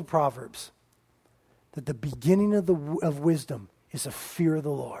the book of Proverbs that the beginning of wisdom is a fear of the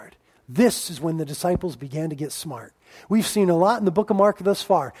Lord. This is when the disciples began to get smart. We've seen a lot in the book of Mark thus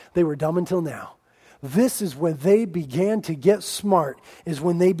far. They were dumb until now. This is when they began to get smart, is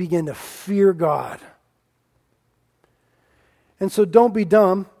when they began to fear God. And so don't be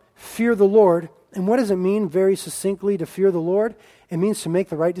dumb, fear the Lord. And what does it mean, very succinctly, to fear the Lord? It means to make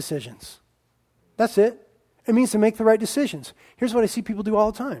the right decisions. That's it. It means to make the right decisions. Here's what I see people do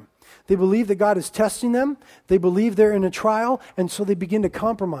all the time. They believe that God is testing them. They believe they're in a trial, and so they begin to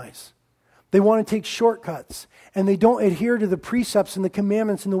compromise. They want to take shortcuts, and they don't adhere to the precepts and the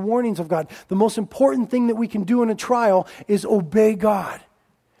commandments and the warnings of God. The most important thing that we can do in a trial is obey God.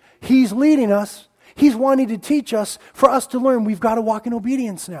 He's leading us. He's wanting to teach us. For us to learn, we've got to walk in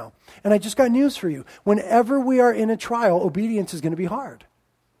obedience now. And I just got news for you. Whenever we are in a trial, obedience is going to be hard.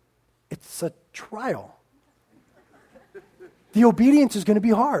 It's a trial. The obedience is going to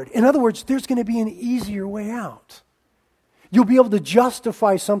be hard. In other words, there's going to be an easier way out. You'll be able to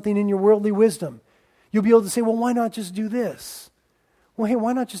justify something in your worldly wisdom. You'll be able to say, well, why not just do this? Well, hey,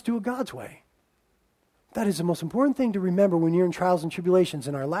 why not just do it God's way? That is the most important thing to remember when you're in trials and tribulations.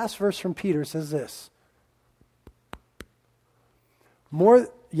 And our last verse from Peter says this.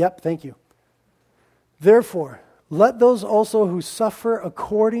 Thank you. Therefore, let those also who suffer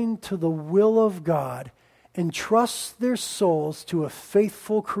according to the will of God entrust their souls to a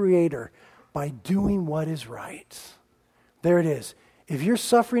faithful Creator by doing what is right. There it is. If you're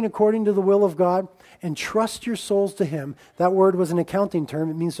suffering according to the will of God, entrust your souls to Him. That word was an accounting term.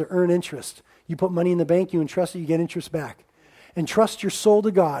 It means to earn interest. You put money in the bank, you entrust it, you get interest back. Entrust your soul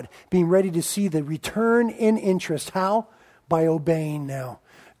to God, being ready to see the return in interest. How? By obeying now.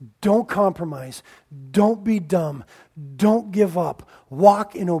 Don't compromise. Don't be dumb. Don't give up.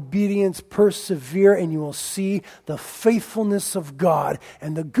 Walk in obedience, persevere, and you will see the faithfulness of God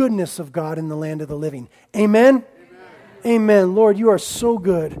and the goodness of God in the land of the living. Amen? Amen. Lord, you are so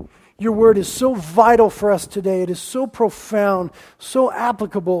good. Your word is so vital for us today. It is so profound, so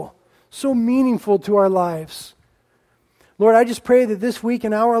applicable, so meaningful to our lives. Lord, I just pray that this week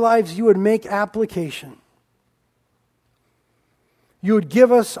in our lives you would make application. You would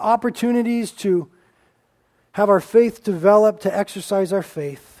give us opportunities to have our faith develop, to exercise our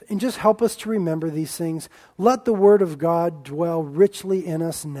faith, and just help us to remember these things. Let the word of God dwell richly in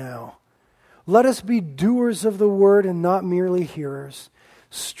us now. Let us be doers of the word and not merely hearers.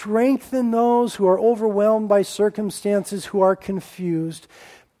 Strengthen those who are overwhelmed by circumstances, who are confused.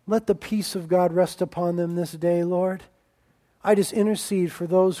 Let the peace of God rest upon them this day, Lord. I just intercede for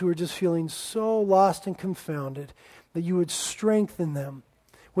those who are just feeling so lost and confounded, that you would strengthen them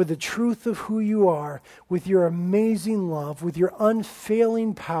with the truth of who you are, with your amazing love, with your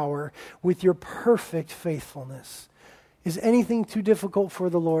unfailing power, with your perfect faithfulness. Is anything too difficult for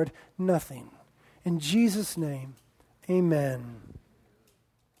the Lord? Nothing. In Jesus' name, amen.